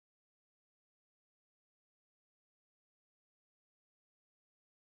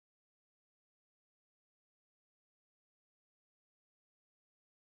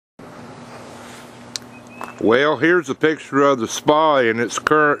Well, here's a picture of the spa in its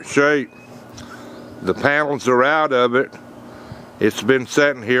current shape. The panels are out of it. It's been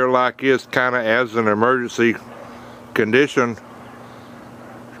sitting here like this kind of as an emergency condition.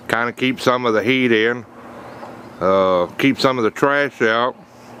 Kind of keep some of the heat in, keep some of the trash out.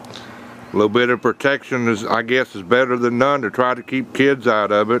 A little bit of protection is, I guess, is better than none to try to keep kids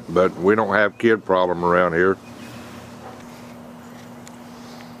out of it, but we don't have kid problem around here.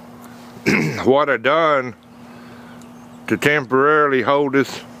 What I done to temporarily hold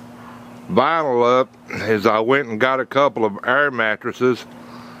this vinyl up is I went and got a couple of air mattresses,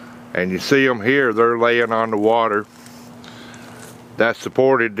 and you see them here, they're laying on the water. That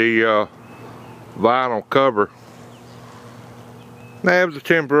supported the vinyl cover. That was a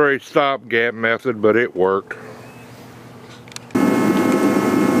temporary stopgap method, but it worked.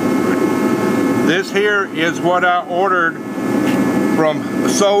 This here is what I ordered from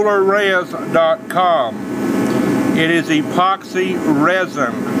Solarez.com. It is epoxy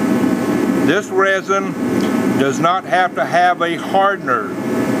resin. This resin does not have to have a hardener.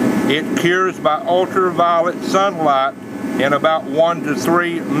 It cures by ultraviolet sunlight in about 1 to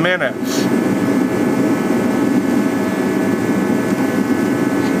 3 minutes.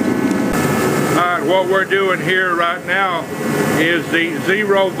 Alright, what we're doing here right now is the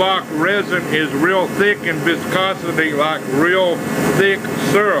ZEROVOC resin is real thick in viscosity, like real thick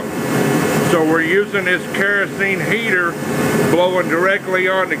syrup. So we're using this kerosene heater blowing directly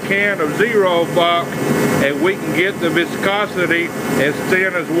on the can of ZEROVOC, and we can get the viscosity as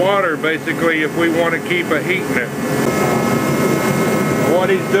thin as water basically if we want to keep a heat in it. What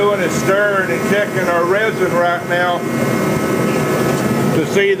he's doing is stirring and checking our resin right now to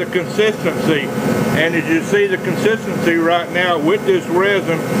see the consistency. And as you see the consistency right now with this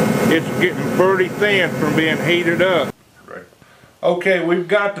resin, it's getting pretty thin from being heated up. Okay, we've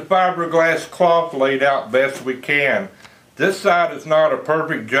got the fiberglass cloth laid out best we can. This side is not a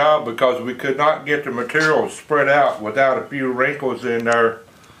perfect job because we could not get the material spread out without a few wrinkles in there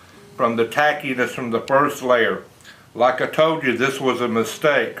from the tackiness from the first layer. Like I told you, this was a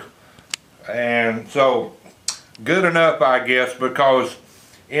mistake. And so, good enough I guess, because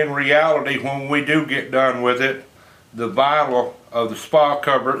in reality when we do get done with it, the vinyl of the spa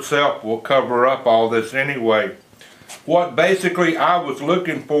cover itself will cover up all this anyway. What basically I was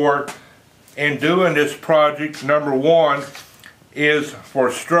looking for in doing this project, number one, is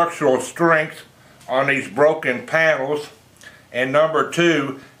for structural strength on these broken panels, and number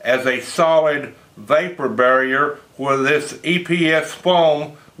two, as a solid vapor barrier where this EPS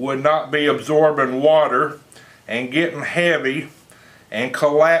foam would not be absorbing water and getting heavy and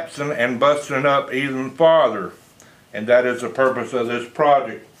collapsing and busting up even farther. And that is the purpose of this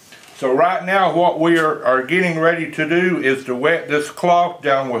project. So right now what we are getting ready to do is to wet this cloth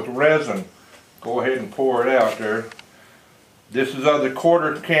down with resin. Go ahead and pour it out there. This is of the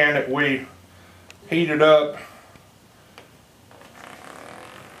quarter can that we heated up.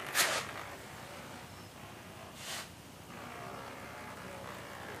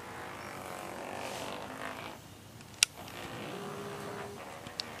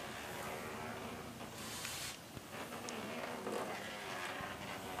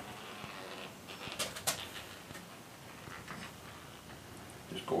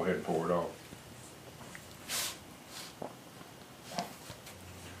 Just go ahead and pour it off.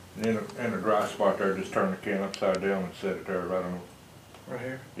 And in a dry spot there, just turn the can upside down and set it there right on. Right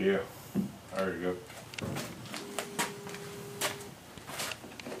here? Yeah. There you go.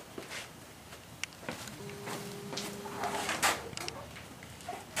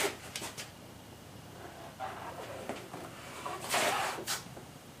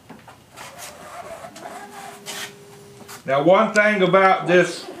 Now one thing about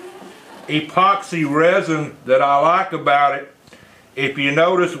this epoxy resin that I like about it, if you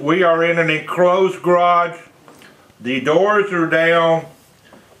notice we are in an enclosed garage, the doors are down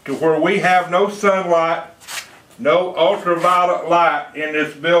to where we have no sunlight, no ultraviolet light in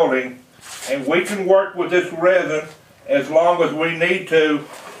this building, and we can work with this resin as long as we need to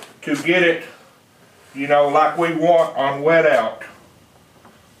get it, you know, like we want on wet out.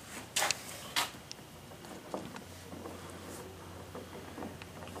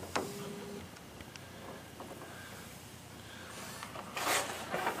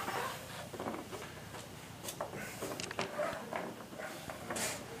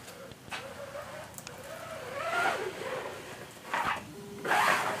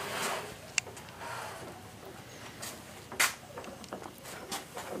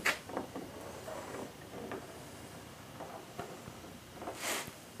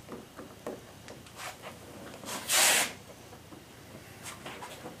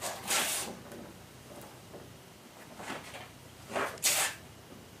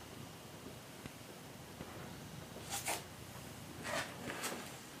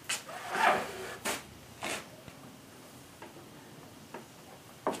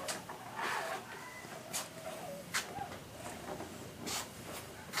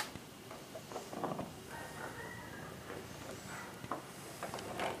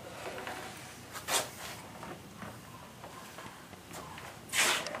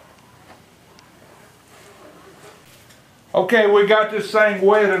 Okay, we got this thing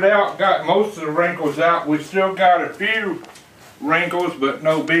wetted out, got most of the wrinkles out. We still got a few wrinkles, but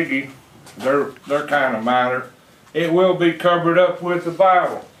no biggie. They're kind of minor. It will be covered up with the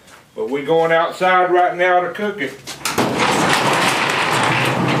vinyl. But we're going outside right now to cook it.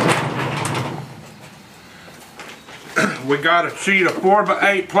 We got a sheet of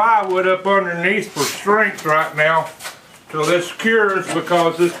 4x8 plywood up underneath for strength right now till this cures,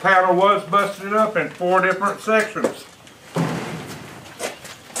 because this panel was busted up in 4 different sections.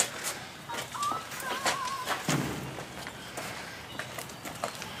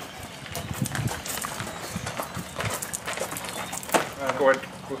 Go ahead.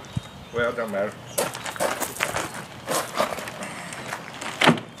 Well, it doesn't matter.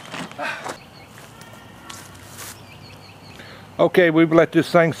 Okay, we've let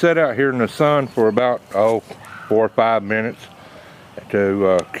this thing sit out here in the sun for about 4 or 5 minutes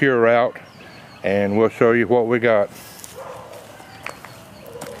to cure out, and we'll show you what we got.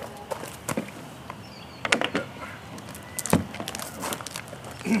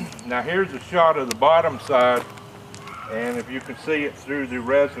 Now here's a shot of the bottom side, and if you can see it through the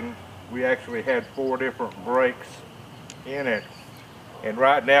resin, we actually had 4 different breaks in it. And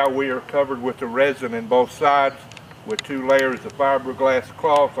right now we are covered with the resin in both sides with 2 layers of fiberglass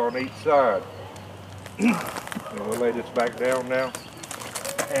cloth on each side. And we'll lay this back down now,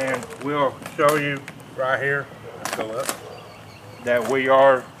 and we'll show you right here, go up, that we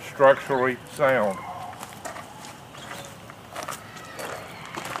are structurally sound.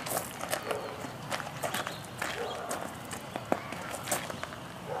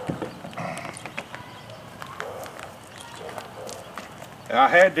 I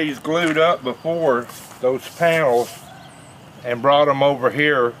had these glued up before, those panels, and brought them over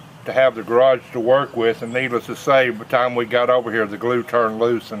here to have the garage to work with, and needless to say, by the time we got over here the glue turned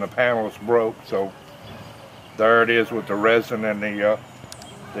loose and the panels broke. So there it is with the resin and the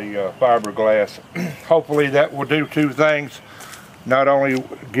fiberglass. Hopefully that will do 2 things: not only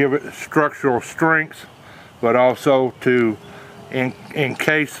give it structural strength, but also to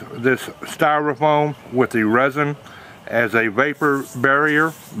encase this styrofoam with the resin as a vapor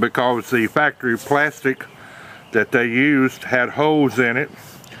barrier, because the factory plastic that they used had holes in it,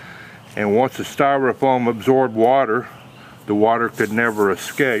 and once the styrofoam absorbed water, the water could never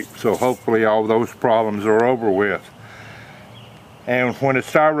escape. So hopefully all those problems are over with. And when the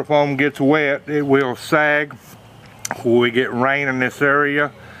styrofoam gets wet, it will sag. When we get rain in this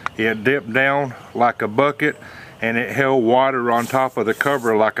area, it dipped down like a bucket, and it held water on top of the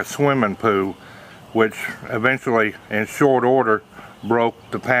cover like a swimming pool, which eventually, in short order, broke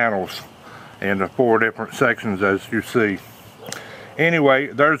the panels into 4 different sections, as you see. Anyway,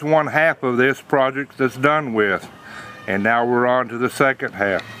 there's 1/2 of this project that's done with, and now we're on to the second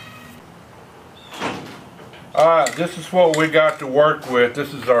half. Alright, this is what we got to work with.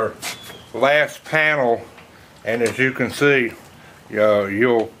 This is our last panel, and as you can see,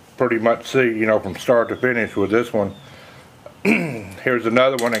 you'll pretty much see, from start to finish with this one. Here's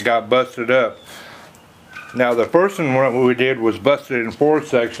another one that got busted up. Now the first one we did was busted in 4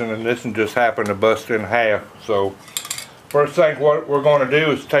 sections, and this one just happened to bust in half. So first thing what we're going to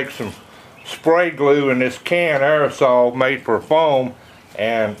do is take some spray glue in this can aerosol made for foam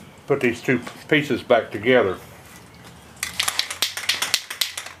and put these 2 pieces back together.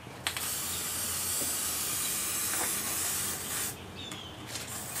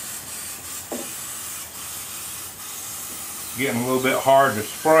 Getting a little bit hard to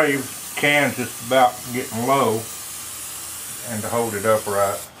spray. Can's just about getting low, and to hold it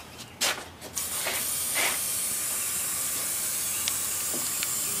upright.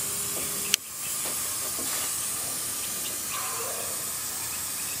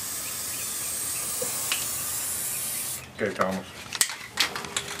 Okay, Thomas.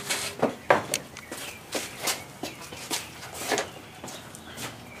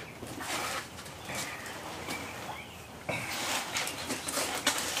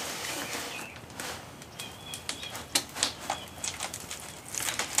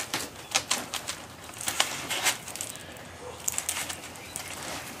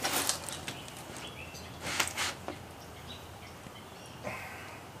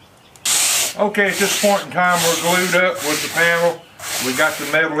 Okay, at this point in time we're glued up with the panel. We got the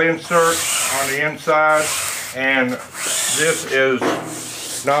metal insert on the inside, and this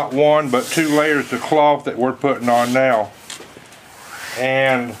is not 1 but 2 layers of cloth that we're putting on now.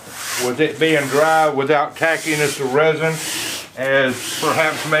 And with it being dry without tackiness of resin, as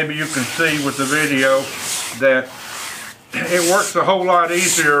perhaps maybe you can see with the video, that it works a whole lot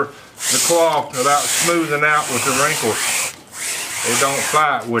easier, the cloth, without smoothing out with the wrinkles. It don't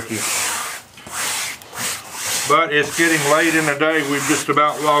fight with you. But it's getting late in the day. We've just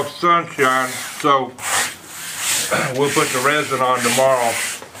about lost sunshine, so we'll put the resin on tomorrow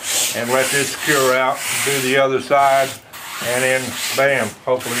and let this cure out, do the other side, and then bam,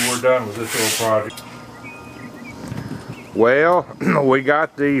 hopefully we're done with this little project. Well, we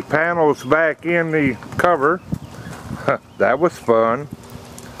got the panels back in the cover. That was fun.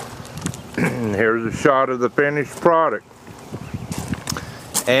 Here's a shot of the finished product.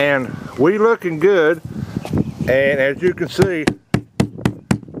 And we looking good. And as you can see,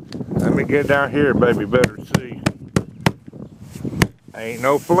 let me get down here, baby, better see. Ain't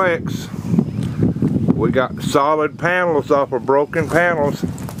no flex. We got solid panels off of broken panels,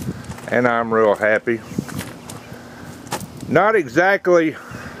 and I'm real happy. Not exactly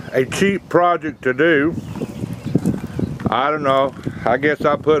a cheap project to do. I don't know, I guess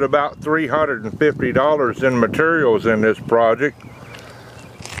I put about $350 in materials in this project.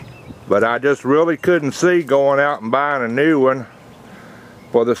 But I just really couldn't see going out and buying a new one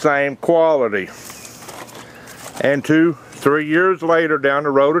for the same quality. And 2-3 years later, down the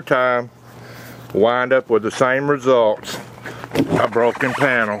road of time, wind up with the same results. A broken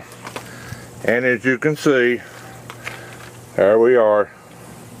panel. And as you can see, there we are.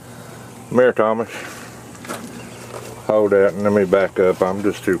 Come here, Thomas. Hold that and let me back up. I'm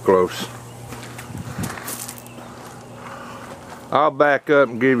just too close. I'll back up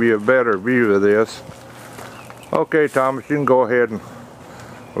and give you a better view of this. Okay, Thomas, you can go ahead and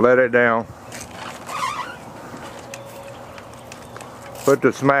let it down. Put the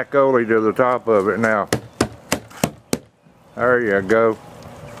smackoli to the top of it now. There you go.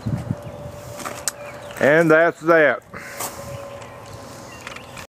 And that's that.